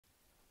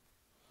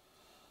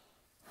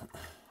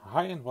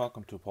Hi and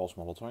welcome to Paul's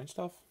Model Train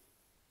Stuff.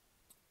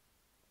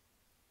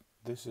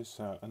 This is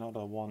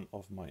another one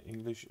of my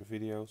English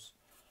videos,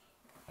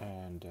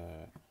 and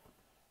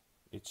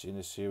it's in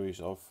a series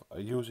of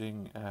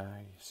using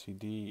a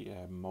CD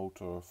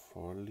motor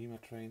for Lima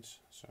trains.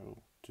 So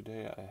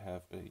today I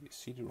have a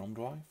CD-ROM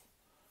drive,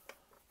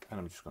 and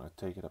I'm just going to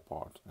take it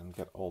apart and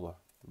get all the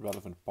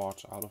relevant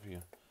parts out of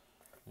here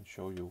and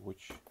show you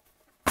which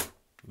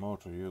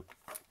motor you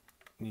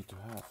need to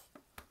have.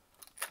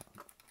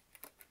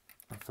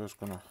 I'm first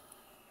going to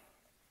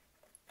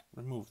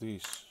remove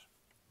these.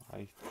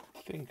 I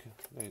think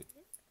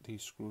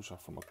these screws are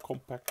from a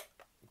compact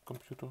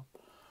computer,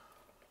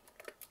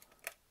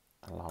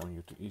 allowing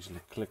you to easily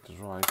click the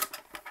drive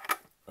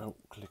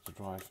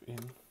in.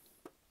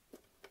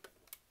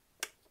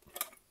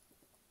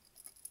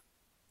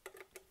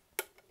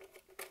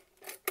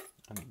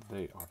 And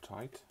they are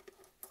tight.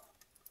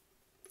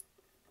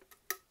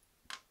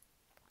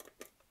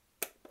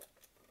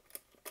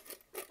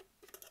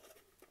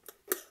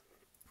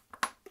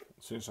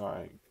 Since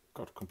I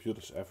got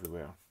computers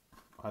everywhere,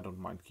 I don't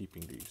mind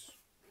keeping these.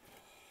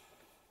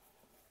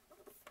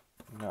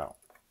 Now,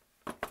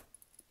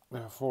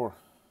 there are 4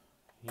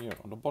 here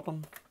on the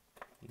bottom.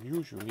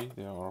 Usually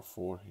there are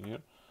 4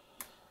 here.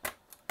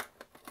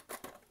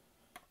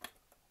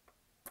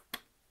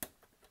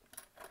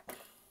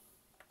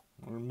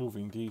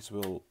 Removing these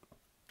will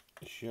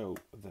show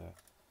the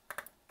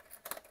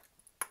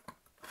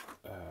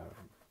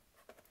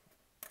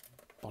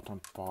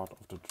bottom part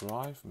of the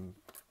drive, and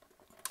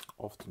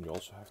often you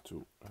also have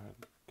to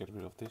get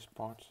rid of this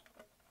part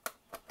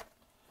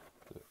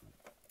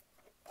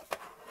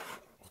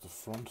of the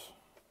front.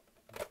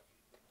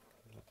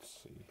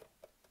 Let's see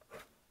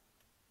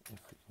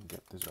if we can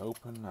get this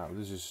open. Now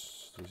this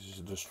is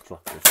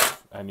destructive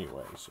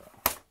anyway, so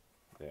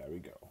there we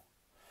go.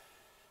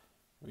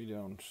 We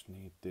don't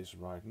need this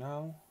right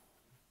now.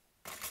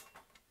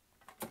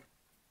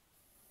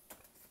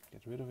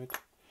 Get rid of it.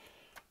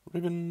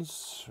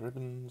 Ribbons.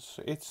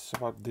 It's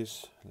about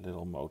this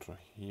little motor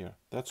here.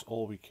 That's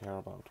all we care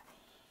about.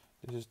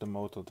 This is the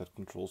motor that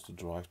controls the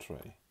drive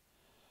tray,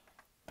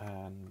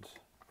 and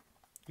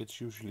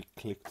it's usually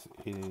clicked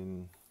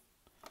in.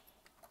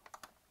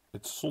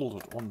 It's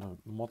soldered on the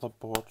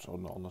motherboard,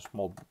 on a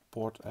small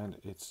board, and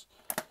it's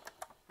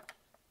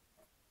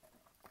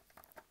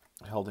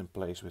held in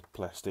place with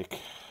plastic.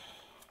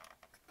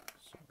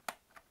 So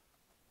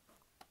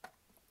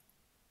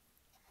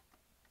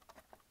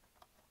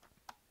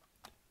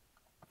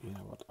you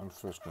know what, I'm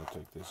first going to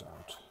take this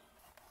out.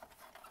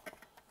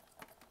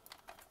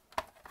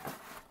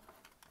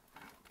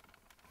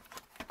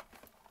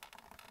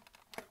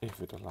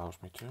 If it allows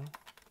me to.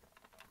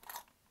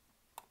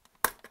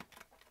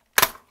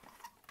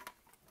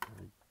 There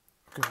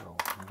we go.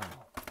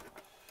 Now,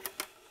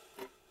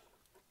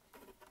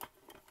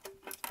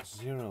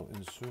 0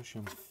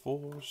 insertion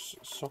force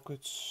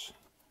sockets.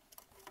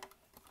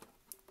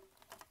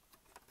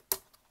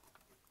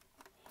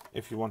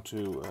 If you want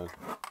to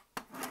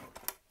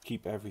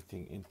keep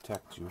everything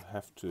intact, you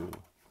have to,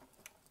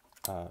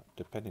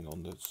 depending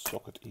on the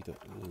socket, either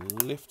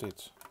lift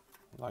it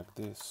like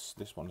this.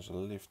 This one is a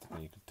lift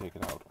and you can take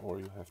it out, or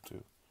you have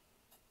to,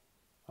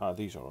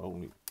 these are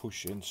only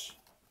push-ins.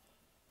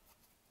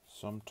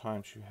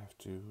 Sometimes you have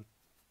to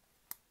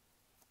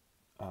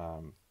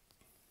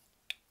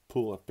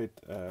pull a bit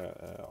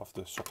of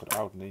the socket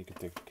out, and then you can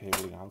take the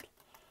cabling out.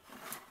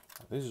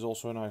 This is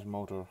also a nice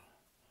motor,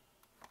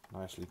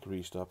 nicely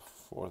greased up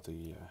for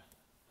the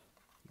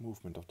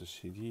movement of the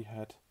CD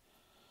head.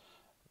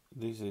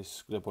 This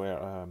is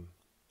where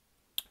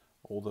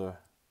all the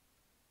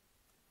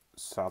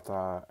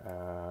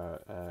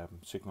SATA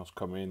signals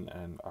come in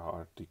and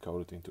are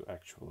decoded into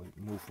actual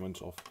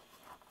movements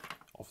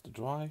of the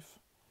drive.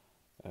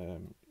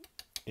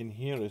 In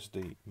here is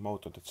the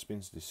motor that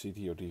spins the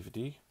CD or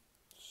DVD.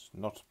 It's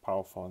not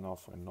powerful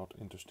enough and not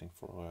interesting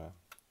for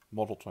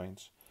model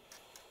trains.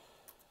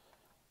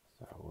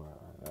 So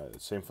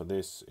same for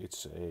this.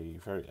 It's a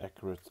very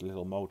accurate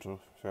little motor,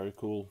 very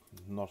cool,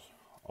 not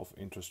of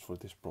interest for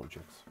this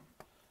project.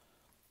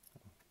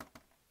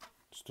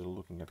 Still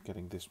looking at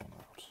getting this one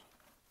out.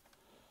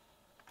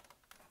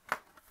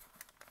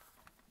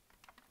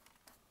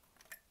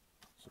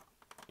 So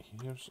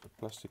here's a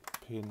plastic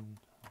pin,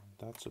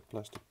 that's a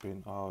plastic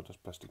pin. Oh, there's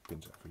plastic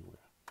pins everywhere.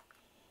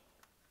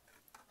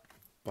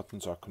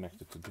 Buttons are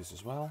connected to this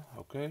as well,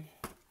 okay.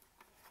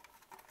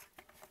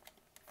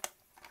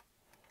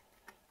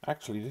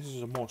 Actually, this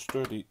is a more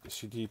sturdy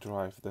CD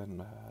drive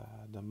than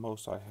the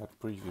most I had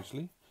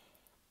previously.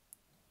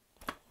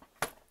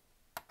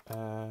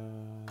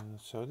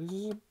 So this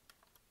is a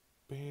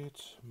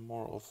bit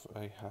more of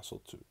a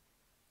hassle to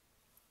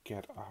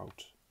get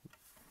out.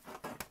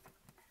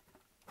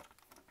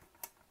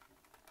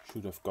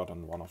 Should have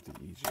gotten one of the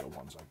easier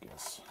ones, I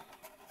guess.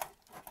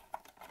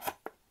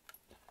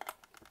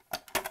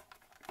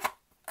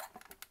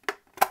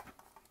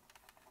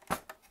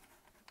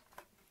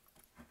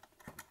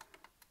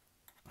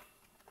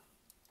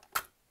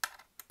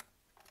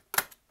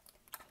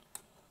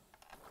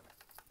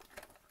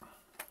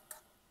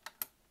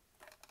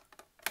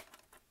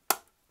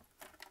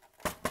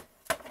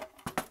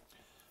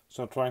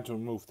 So I'm trying to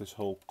remove this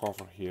whole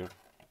cover here.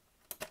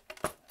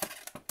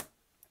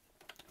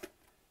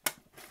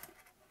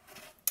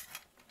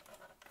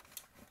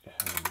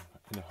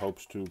 In the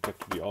hopes to get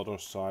to the other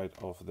side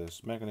of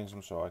this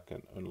mechanism so I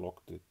can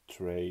unlock the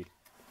tray,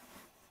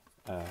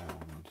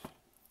 and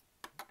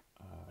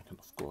I can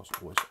of course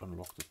always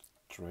unlock the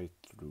tray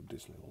through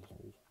this little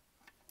hole.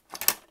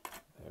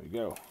 There we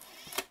go.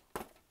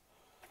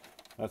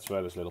 That's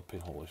where this little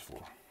pinhole is for.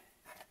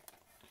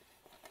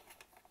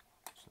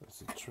 So that's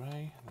the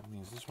tray. That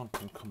means this one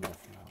can come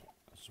off now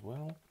as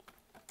well.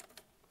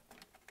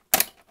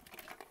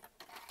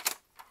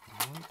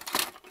 Right.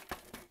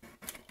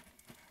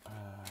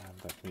 And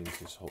that means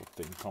this whole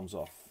thing comes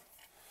off.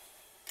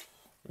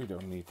 We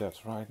don't need that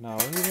right now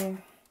either.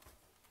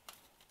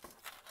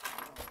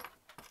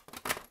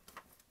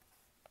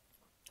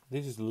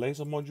 This is the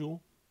laser module,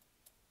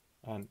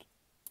 and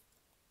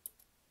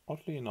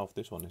oddly enough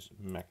this one is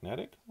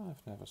magnetic.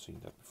 I've never seen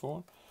that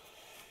before.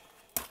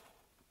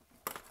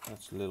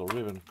 That's a little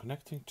ribbon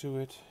connecting to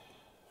it,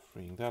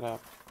 freeing that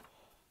up.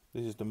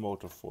 This is the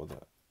motor for the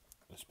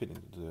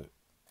spinning the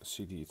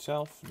CD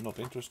itself. Not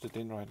interested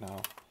in right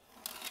now.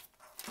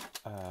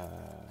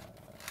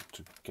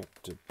 To get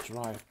the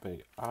drive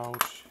bay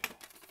out,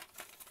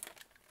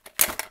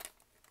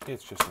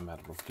 it's just a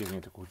matter of giving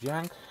it a good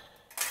yank.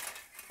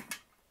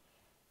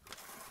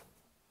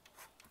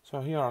 So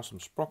here are some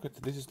sprockets.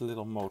 This is the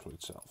little motor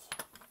itself.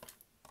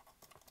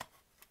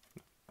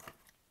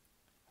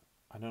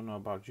 I don't know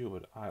about you,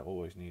 but I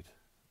always need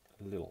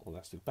little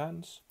elastic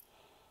bands.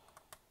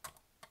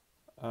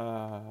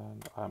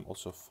 And I'm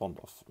also fond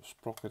of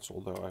sprockets,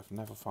 although I've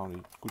never found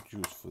a good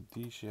use for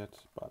these yet,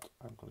 but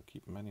I'm going to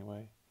keep them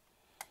anyway.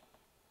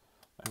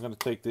 I'm going to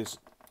take this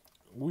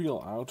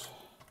wheel out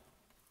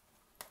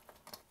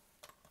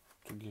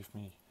to give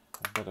me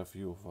a better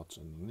view of what's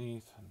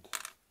underneath, and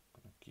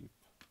I'm going to keep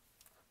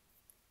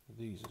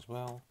these as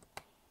well.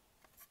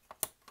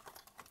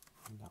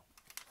 Now,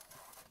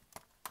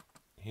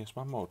 here's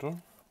my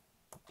motor.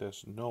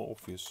 There's no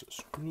obvious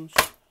screws.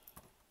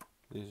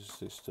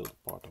 This is still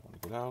the part I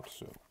want to get out,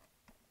 so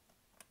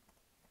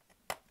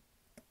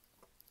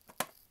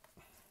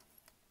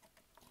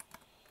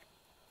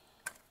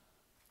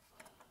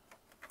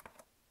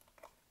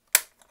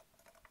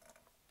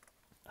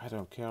I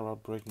don't care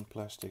about breaking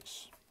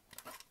plastics.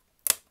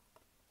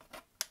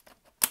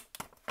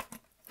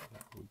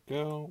 There we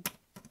go.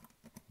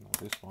 Now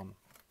this one.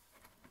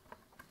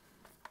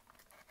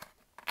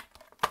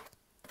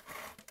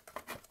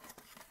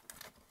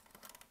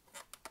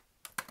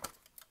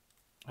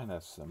 And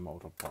that's the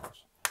motor part.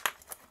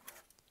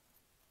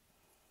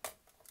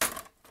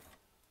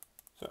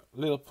 So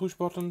little push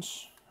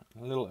buttons,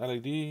 a little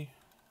LED.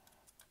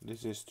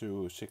 This is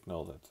to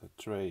signal that the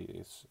tray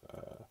is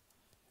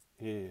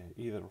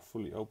either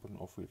fully open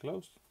or fully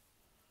closed.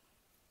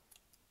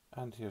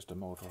 And here's the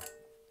motor.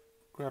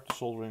 Grab the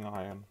soldering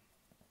iron.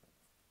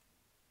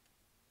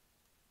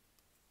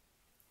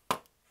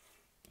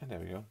 And there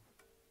we go.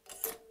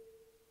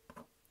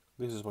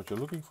 This is what you're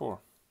looking for.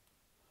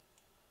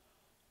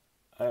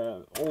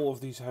 All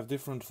of these have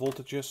different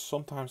voltages.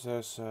 Sometimes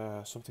there's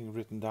something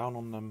written down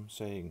on them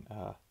saying,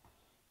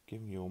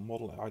 giving you a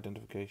model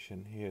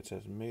identification. Here it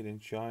says made in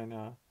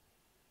China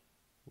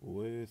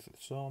with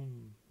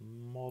some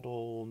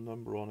model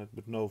number on it,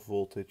 but no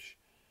voltage.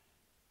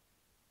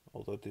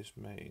 Although this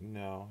may,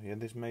 no, yeah,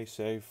 this may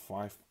say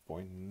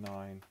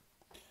 5.9.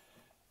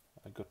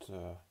 I got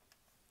a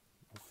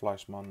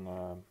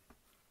Fleischmann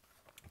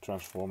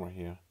transformer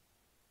here.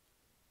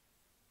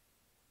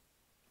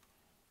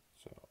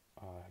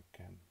 I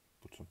can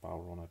put some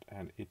power on it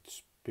and it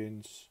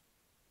spins.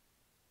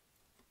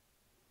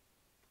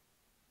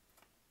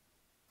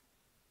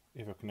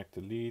 If I connect the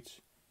leads,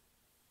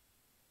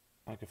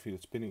 I can feel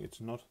it spinning.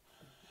 It's not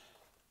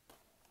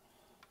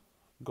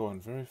going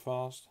very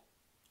fast.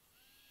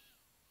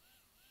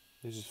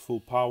 This is full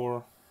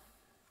power.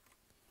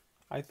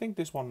 I think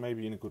this one may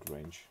be in a good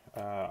range.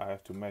 I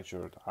have to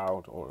measure it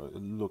out or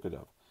look it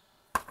up.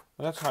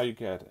 But that's how you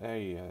get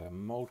a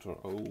motor.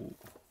 Oh,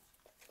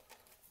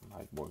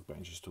 my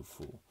workbench is too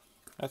full.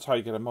 That's how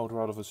you get a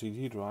motor out of a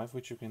CD drive,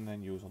 which you can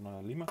then use on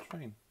a Lima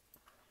train.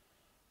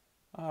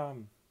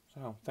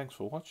 So thanks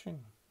for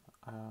watching,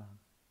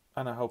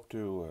 and I hope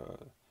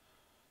to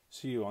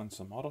see you on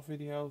some other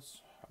videos.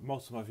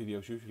 Most of my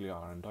videos usually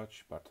are in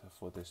Dutch, but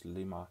for this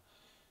Lima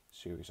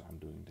series I'm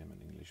doing them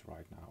in English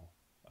right now.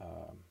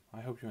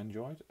 I hope you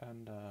enjoyed,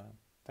 and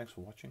thanks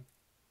for watching.